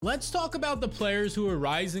Let's talk about the players who are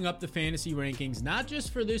rising up the fantasy rankings, not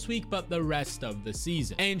just for this week, but the rest of the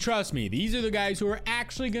season. And trust me, these are the guys who are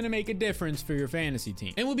actually going to make a difference for your fantasy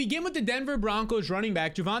team. And we'll begin with the Denver Broncos running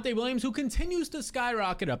back, Javonte Williams, who continues to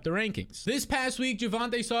skyrocket up the rankings. This past week,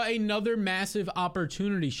 Javonte saw another massive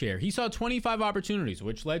opportunity share. He saw 25 opportunities,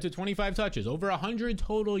 which led to 25 touches, over 100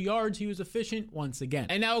 total yards. He was efficient once again.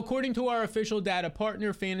 And now, according to our official data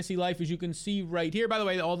partner, Fantasy Life, as you can see right here, by the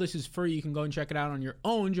way, all this is free. You can go and check it out on your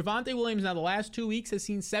own. Javonte Williams now the last 2 weeks has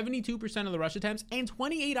seen 72% of the rush attempts and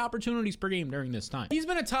 28 opportunities per game during this time. He's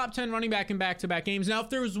been a top 10 running back in back-to-back games. Now, if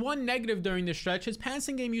there was one negative during this stretch, his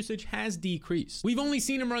passing game usage has decreased. We've only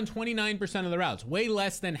seen him run 29% of the routes, way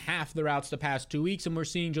less than half the routes the past 2 weeks, and we're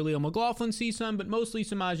seeing Jaleel McLaughlin see some, but mostly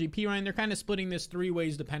Samaje Perine. They're kind of splitting this 3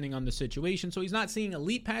 ways depending on the situation, so he's not seeing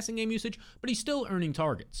elite passing game usage, but he's still earning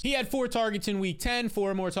targets. He had 4 targets in week 10,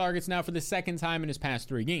 4 more targets now for the second time in his past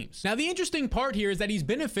 3 games. Now, the interesting part here is that he's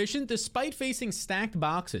been efficient despite facing stacked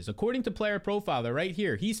boxes. According to Player Profiler right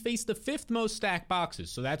here, he's faced the 5th most stacked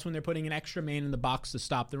boxes, so that's when they're putting an extra man in the box to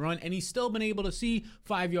stop the run, and he's still been able to see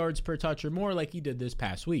 5 yards per touch or more like he did this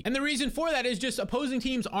past week. And the reason for that is just opposing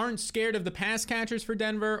teams aren't scared of the pass catchers for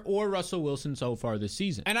Denver or Russell Wilson so far this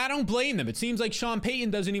season. And I don't blame them. It seems like Sean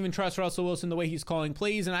Payton doesn't even trust Russell Wilson the way he's calling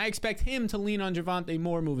plays, and I expect him to lean on Javonte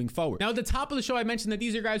more moving forward. Now, at the top of the show, I mentioned that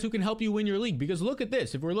these are guys who can help you win your league, because look at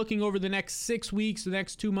this. If we're looking over the next 6 weeks, the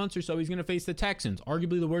next 2 months or so, he's going to face the Texans,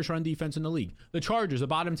 arguably the worst run defense in the league. The Chargers, a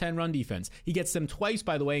bottom 10 run defense. He gets them twice,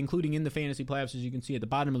 by the way, including in the fantasy playoffs, as you can see at the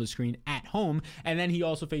bottom of the screen, at home. And then he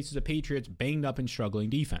also faces a Patriots banged up and struggling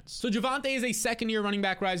defense. So Javonte is a second-year running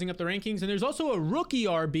back rising up the rankings, and there's also a rookie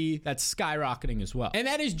RB that's skyrocketing as well. And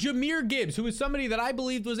that is Jahmyr Gibbs, who is somebody that I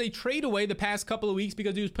believed was a trade away the past couple of weeks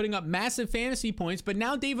because he was putting up massive fantasy points, but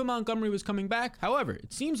now David Montgomery was coming back. However,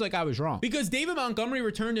 it seems like I was wrong, because David Montgomery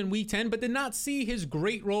returned in week 10, but did not see his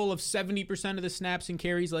great role of 70% of the snaps and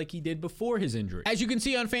carries like he did before his injury. As you can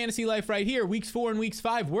see on Fantasy Life right here, weeks 4 and weeks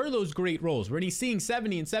 5 were those great roles where he's seeing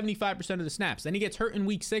 70 and 75% of the snaps. Then he gets hurt in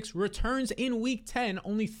week 6, returns in week 10,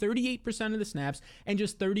 only 38% of the snaps and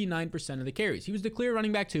just 39% of the carries. He was the clear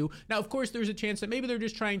running back too. Now, of course, there's a chance that maybe they're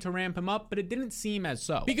just trying to ramp him up, but it didn't seem as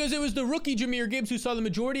so, because it was the rookie Jahmyr Gibbs who saw the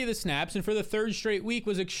majority of the snaps, and for the 3rd straight week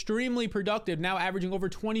was extremely productive, now averaging over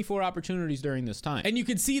 24 opportunities during this time. And you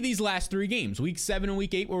could see these last 3 games, week 7 and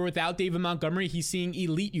week 8, were without David Montgomery. He's seeing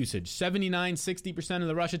elite usage, 79, 60% of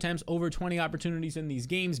the rush attempts, over 20 opportunities in these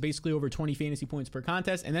games, basically over 20 fantasy points per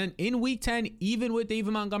contest. And then in week 10, even with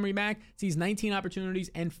David Montgomery back, sees 19 opportunities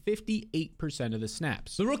and 58% of the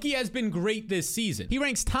snaps. The rookie has been great this season. He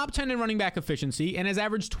ranks top 10 in running back efficiency and has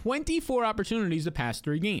averaged 24 opportunities the past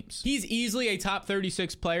 3 games. He's easily a top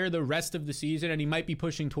 36 player the rest of the season, and he might be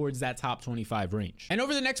pushing towards that top 25 range. And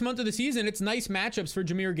over the next month of the season, it's nice matchups for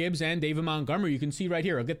Jahmyr Gibbs and David Montgomery. You can see right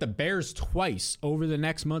here, I'll get the Bears twice over the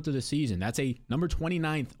next month of the season. That's a number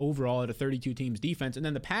 29th overall at a 32 teams defense. And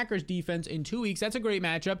then the Packers defense in 2 weeks. That's a great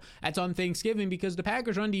matchup. That's on Thanksgiving, because the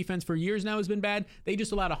Packers run defense for years now has been bad. They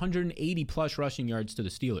just allowed 180 plus rushing yards to the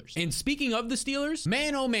Steelers. And speaking of the Steelers,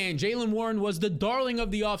 man, oh man, Jaylen Warren was the darling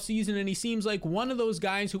of the offseason, and he seems like one of those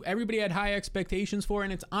guys who everybody had high expectations for,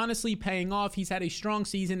 and it's honestly paying off. He's had a strong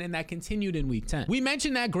season, and that continued in week 10. We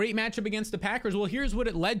mentioned that great matchup against the Packers. Well, here's what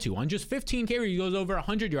it led to. On just 15 carries, he goes over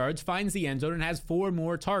 100 yards, finds the end zone, and has 4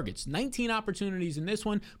 more targets. 19 opportunities in this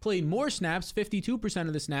one, played more snaps, 52%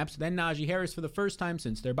 of the snaps, than Najee Harris for the first time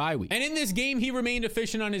since their bye week. And in this game, he remained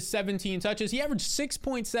efficient on his 17 touches. He averaged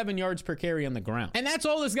 6.7 yards per carry on the ground. And that's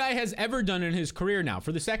all this guy has ever done in his career now.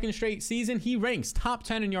 For the 2nd straight season, he ranks top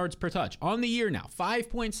 10 in yards per touch. On the year now,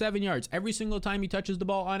 5.7 yards. Every single time he touches the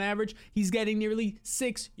ball on average, he's getting nearly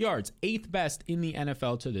 6 yards. 8th best in the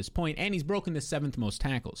NFL to this point, and he's broken the 7th most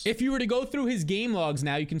tackles. If you were to go through his game logs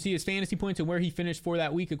now, you can see his fantasy points and where he finished for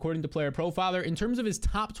that week according to Player Profiler. In terms of his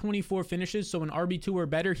top 24 finishes, so an RB2 or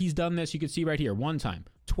better, he's done this, you can see right here, 1 time,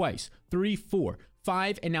 twice, 3, 4,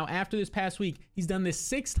 5, and now after this past week, he's done this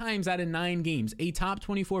 6 times out of 9 games, a top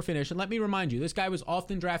 24 finish. And let me remind you, this guy was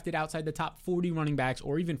often drafted outside the top 40 running backs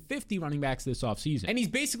or even 50 running backs this offseason. And he's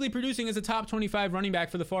basically producing as a top 25 running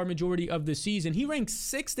back for the far majority of the season. He ranks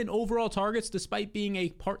 6th in overall targets despite being a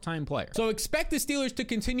part-time player. So expect the Steelers to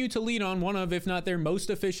continue to lean on one of, if not their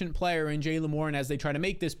most efficient player in Jaylen Warren as they try to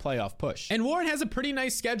make this playoff push. And Warren has a pretty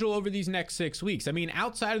nice schedule over these next 6 weeks. I mean,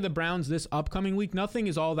 outside of the Browns this upcoming week, nothing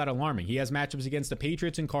is all that alarming. He has matchups against the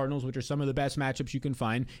Patriots and Cardinals, which are some of the best matchups you can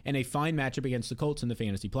find, and a fine matchup against the Colts in the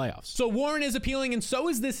fantasy playoffs. So Warren is appealing, and so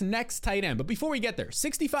is this next tight end. But before we get there,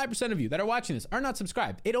 65% of you that are watching this are not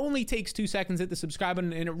subscribed. It only takes 2 seconds to hit the subscribe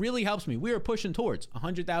button, and it really helps me. We are pushing towards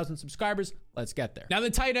 100,000 subscribers. Let's get there. Now,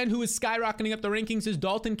 the tight end who is skyrocketing up the rankings is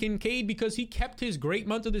Dalton Kincaid, because he kept his great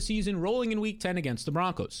month of the season rolling in week 10 against the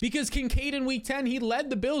Broncos. Because Kincaid in week 10, he led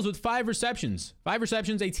the Bills with 5 receptions. 5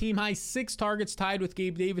 receptions, a team high 6 targets, tied with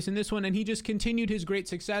Gabe Davis in this one, and he just continued his great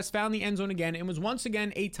success, found the end zone again, and was once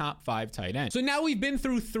again a top 5 tight end. So now we've been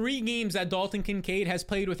through 3 games that Dalton Kincaid has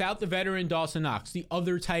played without the veteran Dawson Knox, the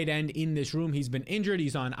other tight end in this room. He's been injured,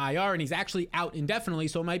 he's on IR, and he's actually out indefinitely,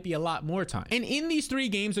 so it might be a lot more time. And in these 3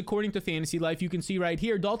 games, according to Fantasy Life, you can see right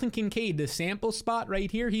here, Dalton Kincaid, the sample spot right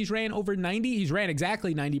here, he's ran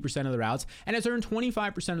exactly 90% of the routes and has earned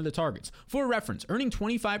 25% of the targets. For reference, earning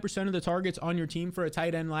 25% of the targets on your team for a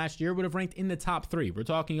tight end last year would have ranked in the top 3. We're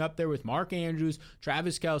talking up there with Mark Andrews,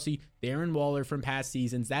 Travis Kelce, Darren Waller from past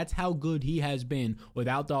seasons. That's how good he has been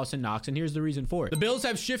without Dawson Knox, and here's the reason for it. The Bills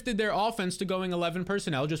have shifted their offense to going 11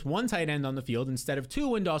 personnel, just 1 tight end on the field instead of 2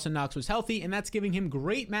 when Dawson Knox was healthy, and that's giving him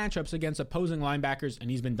great matchups against opposing linebackers, and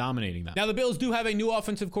he's been dominating them. Now, the Bills do have a new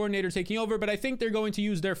offensive coordinator taking over, but I think they're going to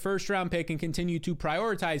use their first-round pick and continue to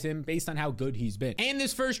prioritize him based on how good he's been. And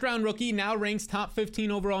this first-round rookie now ranks top 15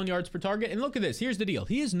 overall in yards per target, and look at this. Here's the deal.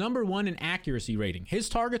 He is number 1 in accuracy rating. His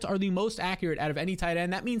targets are the most accurate out of any tight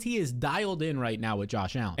end. That means he is dialed in right now with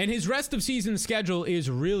Josh Allen. And his rest of season schedule is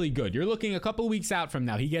really good. You're looking a couple weeks out from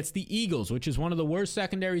now. He gets the Eagles, which is one of the worst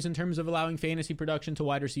secondaries in terms of allowing fantasy production to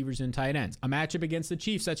wide receivers and tight ends. A matchup against the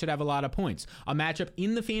Chiefs that should have a lot of points. A matchup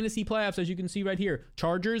in the fantasy playoffs, as you can see right here.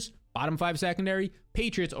 Chargers, bottom 5 secondary.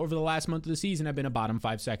 Patriots over the last month of the season have been a bottom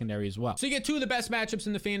 5 secondary as well. So you get 2 of the best matchups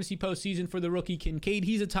in the fantasy postseason for the rookie Kincaid.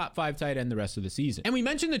 He's a top 5 tight end the rest of the season. And we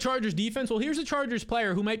mentioned the Chargers defense. Well, here's a Chargers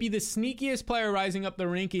player who might be the sneakiest player rising up the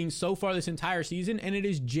rankings so far this entire season, and it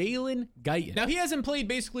is Jalen Guyton. Now, he hasn't played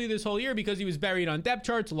basically this whole year because he was buried on depth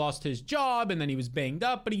charts, lost his job, and then he was banged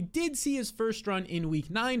up, but he did see his first run in week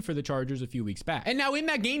 9 for the Chargers a few weeks back. And now in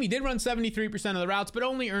that game, he did run 73% of the routes, but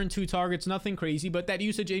only earned 2 targets, nothing crazy, but that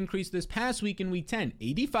usage increased this past week in week 10.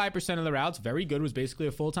 85% of the routes, very good, was basically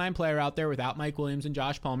a full-time player out there without Mike Williams and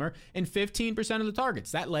Josh Palmer, and 15% of the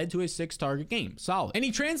targets. That led to a 6-target game. Solid. And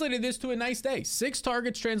he translated this to a nice day. 6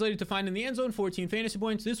 targets translated to find in the end zone, 14 fantasy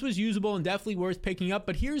points. This was usable and definitely worth picking up,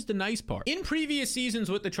 but here's the nice part. In previous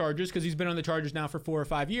seasons with the Chargers, because he's been on the Chargers now for 4 or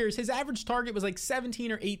 5 years, his average target was like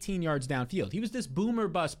 17 or 18 yards downfield. He was this boomer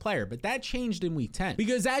bust player, but that changed in week 10.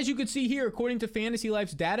 Because as you could see here, according to Fantasy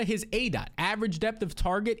Life's data, his ADOT, average depth of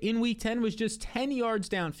target in week 10, was just 10 yards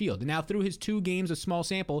downfield. And now through his 2 games, a small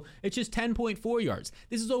sample, it's just 10.4 yards.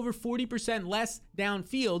 This is over 40% less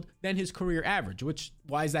downfield than his career average, which,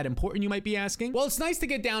 why is that important, you might be asking? Well, it's nice to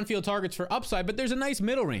get downfield targets for upside, but there's a nice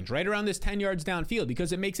middle range right around this 10 yards downfield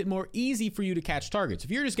because it makes it more easy for you to catch targets.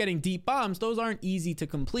 If you're just getting deep bombs, those aren't easy to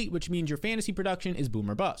complete, which means your fantasy production is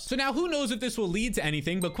boom or bust. So now who knows if this will lead to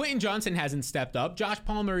anything, but Quentin Johnson hasn't stepped up. Josh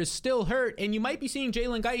Palmer is still hurt, and you might be seeing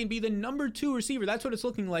Jalen Guyton be the number 2 receiver. That's what it's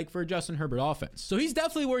looking like for a Justin Herbert offense. So he's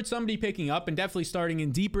definitely worth somebody picking up, and definitely starting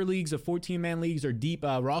in deeper leagues of 14-man leagues or deep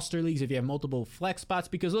roster leagues if you have multiple flex spots,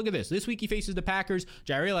 because look at this. This week he faces the Packers.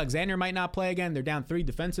 Jair Alexander might not play again. They're down 3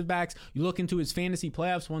 defensive backs. You look into his fantasy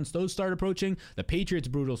playoffs once those start approaching. The Patriots'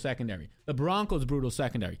 brutal secondary. The Broncos' brutal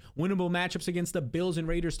secondary. Winnable matchups against the Bills and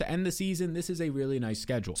Raiders to end the season. This is a really nice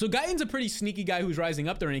schedule. So Guyton's a pretty sneaky guy who's rising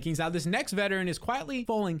up the rankings. Now this next veteran is quietly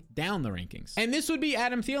falling down the rankings. And this would be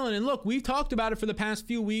Adam Thielen. And look, we've talked about it for the past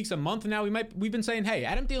few weeks, a month now. We've been saying, hey,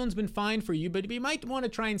 Adam Thielen's been fine for you, but we might want to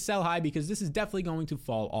try and sell high because this is definitely going to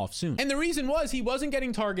fall off soon. And the reason was he wasn't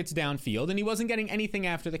getting targets downfield and he wasn't getting anything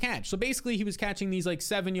after the catch. So basically he was catching these like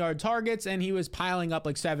 7-yard targets and he was piling up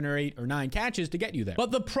like 7 or 8 or 9 catches to get you there.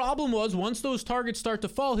 But the problem was once those targets start to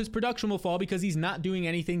fall, his production will fall because he's not doing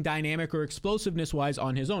anything dynamic or explosiveness wise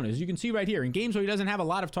on his own. As you can see right here, in games where he doesn't have a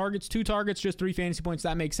lot of targets, 2 targets, just 3 fantasy points,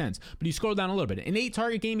 that makes sense. But you scroll down a little bit. An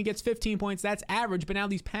 8-target game, he gets 15 points. That's average. But now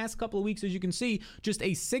these past couple of weeks, as you can see, just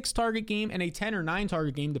a 6-target game and a 10 or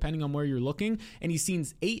 9-target game, depending on where you're looking. And he's seen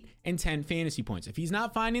 8 and 10 fantasy points. If he's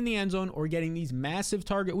not finding the end zone or getting these massive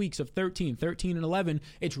target weeks of 13, and 11,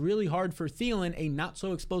 it's really hard for Thielen, a not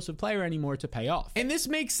so explosive player anymore, to pay off. And this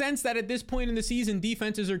makes sense that at this point in the season,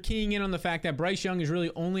 defenses are keying in on the fact that Bryce Young is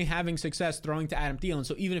really only having success throwing to Adam Thielen.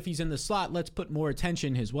 So even if he's in the slot, let's put more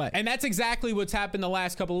attention his way. And that's exactly what's happened the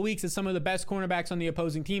last couple of weeks, as some of the best cornerbacks on the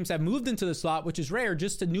opposing teams have moved into the slot, which is rare just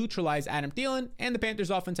just to neutralize Adam Thielen, and the Panthers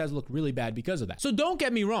offense has looked really bad because of that. So don't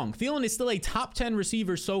get me wrong, Thielen is still a top 10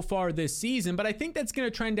 receiver so far this season, but I think that's going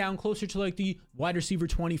to trend down closer to like the wide receiver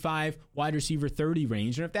 25, wide receiver 30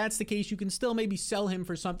 range. And if that's the case, you can still maybe sell him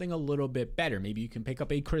for something a little bit better. Maybe you can pick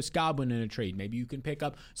up a Chris Godwin in a trade. Maybe you can pick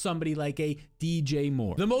up somebody like a DJ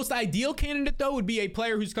Moore. The most ideal candidate, though, would be a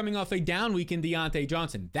player who's coming off a down week in Deontay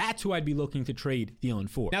Johnson. That's who I'd be looking to trade Thielen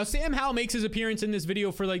for. Now, Sam Howell makes his appearance in this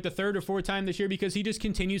video for like the third or fourth time this year because he just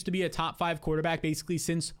continues to be a top 5 quarterback basically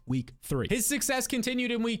since week 3. His success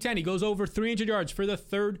continued in week 10. He goes over 300 yards for the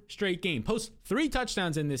third straight game, posts 3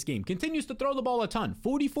 touchdowns in this game, continues to throw the ball a ton,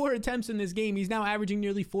 44 attempts in this game. He's now averaging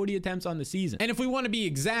nearly 40 attempts on the season. And if we want to be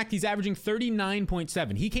exact, he's averaging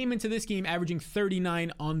 39.7. He came into this game averaging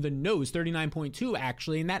 39 on the nose, 39.2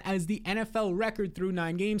 actually, and that as the NFL record through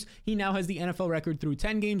 9 games. He now has the NFL record through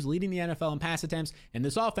 10 games, leading the NFL in pass attempts, and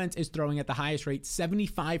this offense is throwing at the highest rate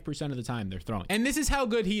 75% of the time they're throwing. And this is how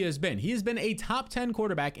good he has been. He has been a top 10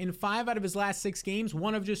 quarterback in 5 out of his last 6 games,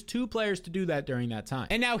 one of just 2 players to do that during that time.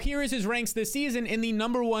 And now here is his ranks this season in the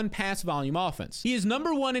number 1 pass volume offense. He is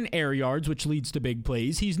number 1 in air yards, which leads to big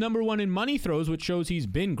plays. He's number 1 in money throws, which shows he's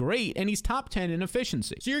been great, and he's top 10 in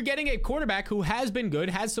efficiency. So you're getting a quarterback who has been good,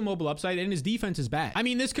 has some mobile upside, and his defense is bad. I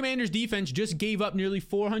mean, this Commanders defense just gave up nearly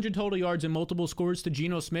 400 total yards and multiple scores to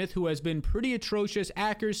Geno Smith, who has been pretty atrocious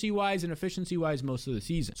accuracy-wise and efficiency-wise most of the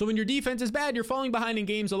season. So when your defense is bad, you're falling behind in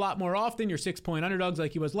games a lot more often. You're 6-point underdogs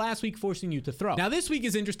like he was last week, forcing you to throw. Now this week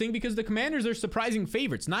is interesting because the Commanders are surprising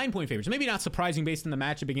favorites, 9-point favorites. Maybe not surprising based on the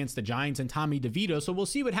matchup against the Giants and Tommy DeVito, so we'll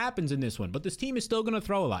see what happens in this one. But this team is still going to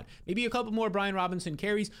throw a lot. Maybe a couple more Brian Robinson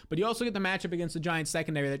carries, but you also get the matchup against the Giants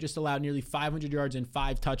secondary that just allowed nearly 500 yards and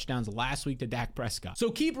 5 touchdowns last week to Dak Prescott.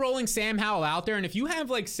 So keep rolling Sam Howell out there, and if you have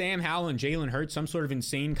like Sam Howell and Jalen Hurts, some sort of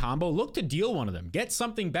insane combo, look to deal one of them. Get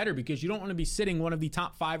something better because you don't want to be sitting one of the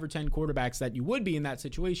top 5 or 10 quarterbacks that you would be in that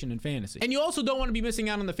situation in fantasy. And you also don't want to be missing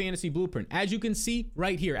out on the fantasy blueprint. As you can see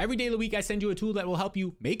right here, every day of the week, I send you a tool that will help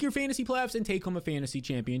you make your fantasy playoffs and take home a fantasy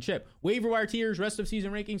championship. Waiver wire tiers, rest of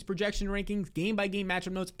season rankings, projection rankings, game by game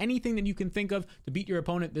matchup notes, anything that you can think of to beat your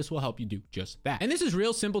opponent, this will help you do just that. And this is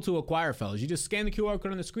real simple to acquire, fellas. You just scan the QR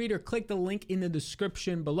code on the screen or click the link in the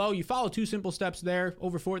description below. You follow 2 simple steps there.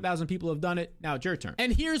 Over 4,000 people have done it. Now it's your turn.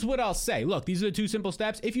 And here's what I'll say. Look, these are the 2 simple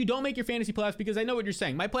steps. If you don't make your fantasy playoffs, because I know what you're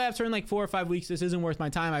saying, my playoffs are in like 4 or 5 weeks. This isn't worth my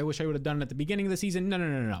time. I wish I would have done it at the beginning of the season.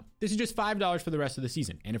 No. This is just $5 for the rest of the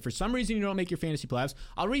season. And if for some reason you don't make your fantasy playoffs,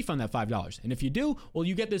 I'll refund that $5. And if you do, well,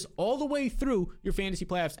 you get this all the way through your fantasy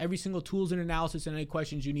playoffs. Every single tools and analysis and any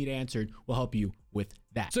questions you need answered will help you with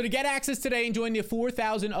that. So to get access today and join the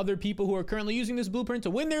 4,000 other people who are currently using this blueprint to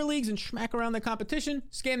win their leagues and smack around the competition,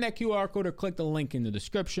 scan that QR code or click the link in the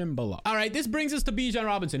description below. All right, this brings us to Bijan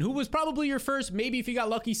Robinson, who was probably your first, maybe if you got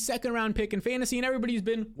lucky, 2nd round pick in fantasy, and everybody's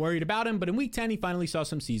been worried about him, but in week 10, he finally saw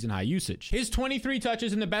some season high usage. His 23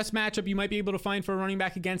 touches in the best matchup you might be able to find for a running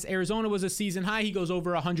back against Arizona was a season high. He goes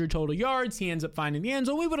over 100 total yards. He ends up finding the end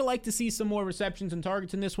zone. We would have liked to see some more receptions and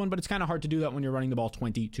targets in this one, but it's kind of hard to do that when you're running the ball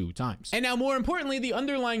 22 times. And now more importantly, the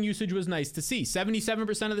underlying usage was nice to see.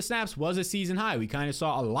 77% of the snaps was a season high. We kind of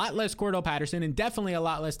saw a lot less Cordell Patterson and definitely a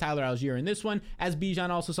lot less Tyler Algier in this one, as Bijan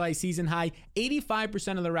also saw a season high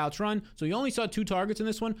 85% of the routes run. So he only saw 2 targets in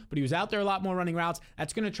this one, but he was out there a lot more running routes.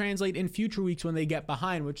 That's going to translate in future weeks when they get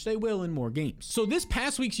behind, which they will in more games. So this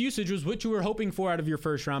past week's usage was what you were hoping for out of your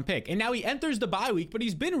first round pick. And now he enters the bye week, but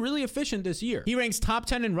he's been really efficient this year. He ranks top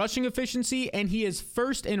 10 in rushing efficiency, and he is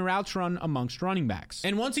first in routes run amongst running backs.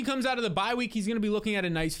 And once he comes out of the bye week, he's going to be looking at a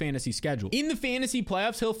nice fantasy schedule. In the fantasy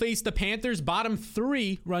playoffs, he'll face the Panthers' bottom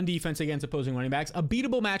 3 run defense against opposing running backs, a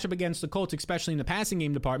beatable matchup against the Colts, especially in the passing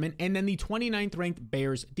game department, and then the 29th ranked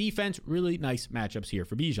Bears defense. Really nice matchups here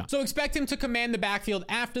for Bijan. So expect him to command the backfield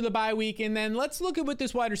after the bye week, and then let's look at what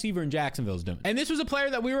this wide receiver in Jacksonville's doing. And this was a player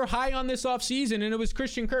that we were high on this offseason, and it was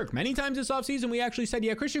Christian Kirk. Many times this offseason, we actually said,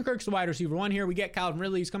 yeah, Christian Kirk's the wide receiver 1 here. We get Calvin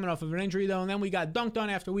Ridley. He's coming off of an injury, though, and then we got dunked on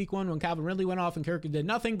after week 1 when Calvin Ridley went off and Kirk did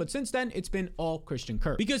nothing, but since then, it's been all Christian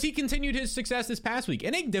Kirk. Because he continued his success this past week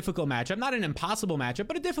in a difficult matchup, not an impossible matchup,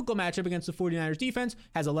 but a difficult matchup against the 49ers defense,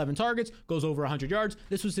 has 11 targets, goes over 100 yards.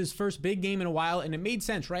 This was his first big game in a while, and it made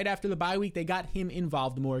sense. Right after the bye week, they got him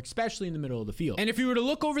involved more, especially in the middle of the field. And if you were to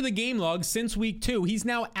look over the game log since week 2, he's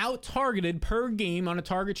now out-targeted per game on a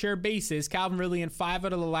target share basis, Calvin Ridley in 5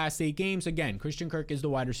 out of the last 8 games. Again, Christian Kirk is the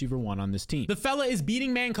wide receiver 1 on this team. The fella is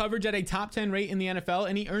beating man coverage at a top 10 rate in the NFL,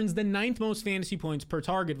 and he earns the 9th most fantasy points per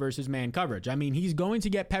target versus man coverage. I mean, he's going to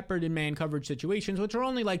get peppered in man coverage situations, which are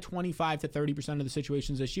only like 25 to 30% of the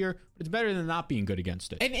situations this year, but it's better than not being good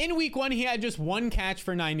against it. And in week 1, he had just 1 catch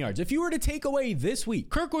for 9 yards. If you were to take away this week,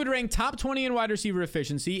 Kirk would rank top 20 in wide receiver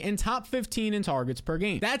efficiency and top 15 in targets per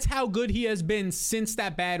game. That's how good he has been since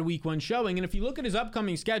that bad week 1 showing. And if you look at his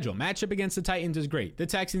upcoming schedule, matchup against the Titans is great. The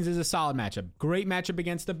Texans is a solid matchup. Great matchup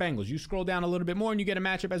against the Bengals. You scroll down a little bit more and you get a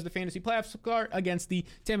matchup as the fantasy playoff start against the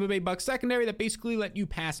Tampa Bay Bucs secondary that basically let you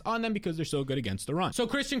pass on them because they're so good against the run. So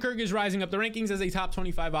Christian Kirk is rising up the rankings as a top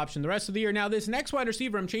 25 option the rest of the year. Now this next wide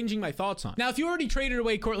receiver, I'm changing my thoughts on. Now, if you already traded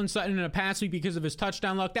away Courtland Sutton in a past week because of his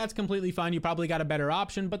touchdown luck, that's completely fine. You probably got a better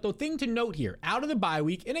option. But the thing to note here, out of the bye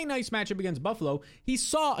week, in a nice matchup against Buffalo, he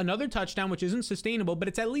saw another touchdown, which isn't sustainable, but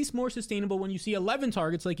it's at least more sustainable when you see 11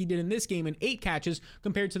 targets like he did in this game and 8 catches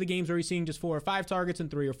compared to the games where he's seeing just 4 or 5 targets and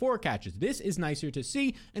 3 or 4 catches. This is nicer to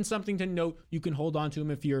see and something to note. You can hold on to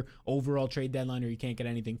him if you're overall trade deadline or you can't get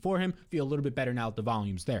anything for him. Feel a little bit better now that the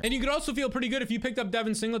volume's there. And you could also feel pretty good if you picked up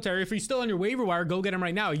Devin Singletary. If he's still on your waiver wire, go get him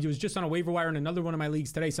right now. He was just on a waiver wire in another one of my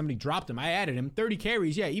leagues today. Somebody dropped him. I added him. 30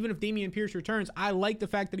 carries. Yeah, even if Dameon Pierce returns, I like the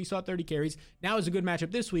fact that he saw 30 carries. Now is a good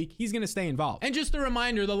matchup this week. He's going to stay involved. And just a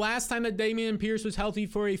reminder, the last time that Dameon Pierce was healthy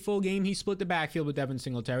for a full game, he split the backfield with Devin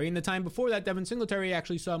Singletary. And the time before that, Devin Singletary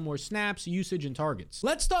actually saw more snaps, usage, and targets.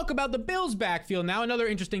 Let's talk about the Bills backfield now. Another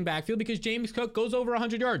interesting backfield because James Cook goes over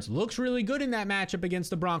 100 yards. Looks really good in that matchup against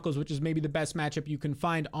the Broncos, which is maybe the best matchup you can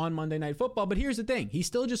find on Monday Night Football. But here's the thing. He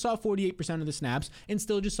still just saw 48% of the snaps and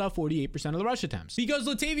still just saw 48% of the rush attempts. Because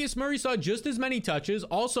Latavius Murray saw just as many touches.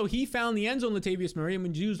 Also, he found the end zone, Latavius Murray, and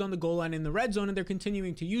was used on the goal line in the red zone, and they're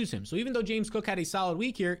continuing to use him. So even though James Cook had a solid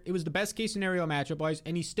week here, it was the best case scenario matchup-wise,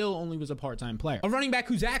 and he still only was a part-time player. A running back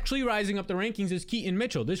who's actually rising up the rankings is Keaton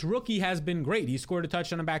Mitchell. This rookie has been great. He scored a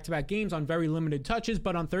touchdown in back-to-back games on very limited touches,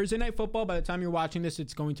 but on Thursday Night Football, by the time you're watching this,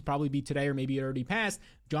 it's going to probably be today or maybe it already passed.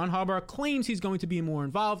 John Harbaugh claims he's going to be more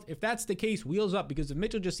involved. If that's the case, wheels up, because if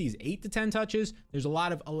Mitchell just sees 8 to 10 touches, there's a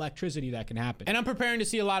lot of electricity that can happen. And I'm preparing to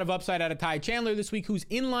see a lot of upside out of Ty Chandler this week, who's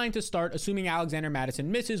in line to start, assuming Alexander Mattison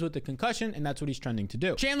misses with the concussion, and that's what he's trending to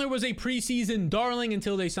do. Chandler was a preseason darling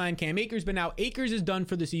until they signed Cam Akers, but now Akers is done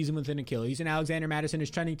for the season with an Achilles, and Alexander Mattison is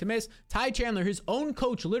trending to miss. Ty Chandler, his own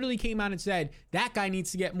coach, literally came out and said, that guy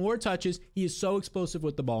needs to get more touches. He is so explosive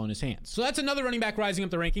with the ball in his hands. So that's another running back rising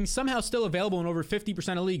up the rankings, somehow still available in over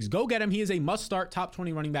 50% of leagues. Go get him. He is a must-start top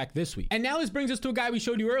 20 running back this week. And now this brings us to a guy we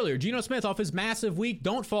showed you earlier, Geno Smith, off his massive week.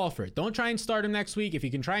 Don't fall for it. Don't try and start him next week. If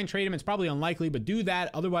you can try and trade him, it's probably unlikely, but do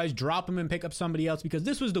that. Otherwise, drop him and pick up somebody else, because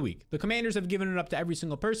this was the week. The Commanders have given it up to every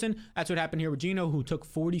single person. That's what happened here with Geno, who took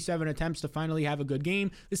 47 attempts to finally have a good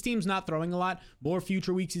game. This team's not throwing a lot. More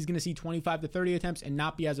future weeks, he's going to see 25 to 30 attempts and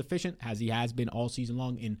not be as efficient as he has been all season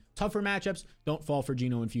long in tougher matchups. Don't fall for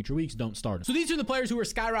Geno in future weeks. Don't start him. So these are the players who are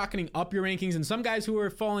skyrocketing up your rankings and some guys who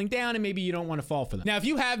are falling down, and maybe you don't want to fall for them. Now, if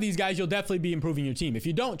you have these guys, you'll definitely be improving your team. If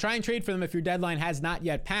you don't, try and trade for them if your deadline has not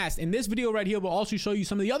yet passed. And this video right here will also show you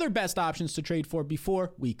some of the other best options to trade for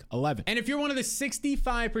before week 11. And if you're one of the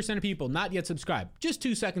 65% of people not yet subscribed, just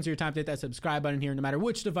 2 seconds of your time to hit that subscribe button here. No matter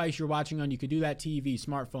which device you're watching on, you could do that: TV,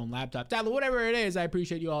 smartphone, laptop, tablet, whatever it is. I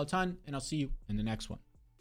appreciate you all a ton, and I'll see you in the next one.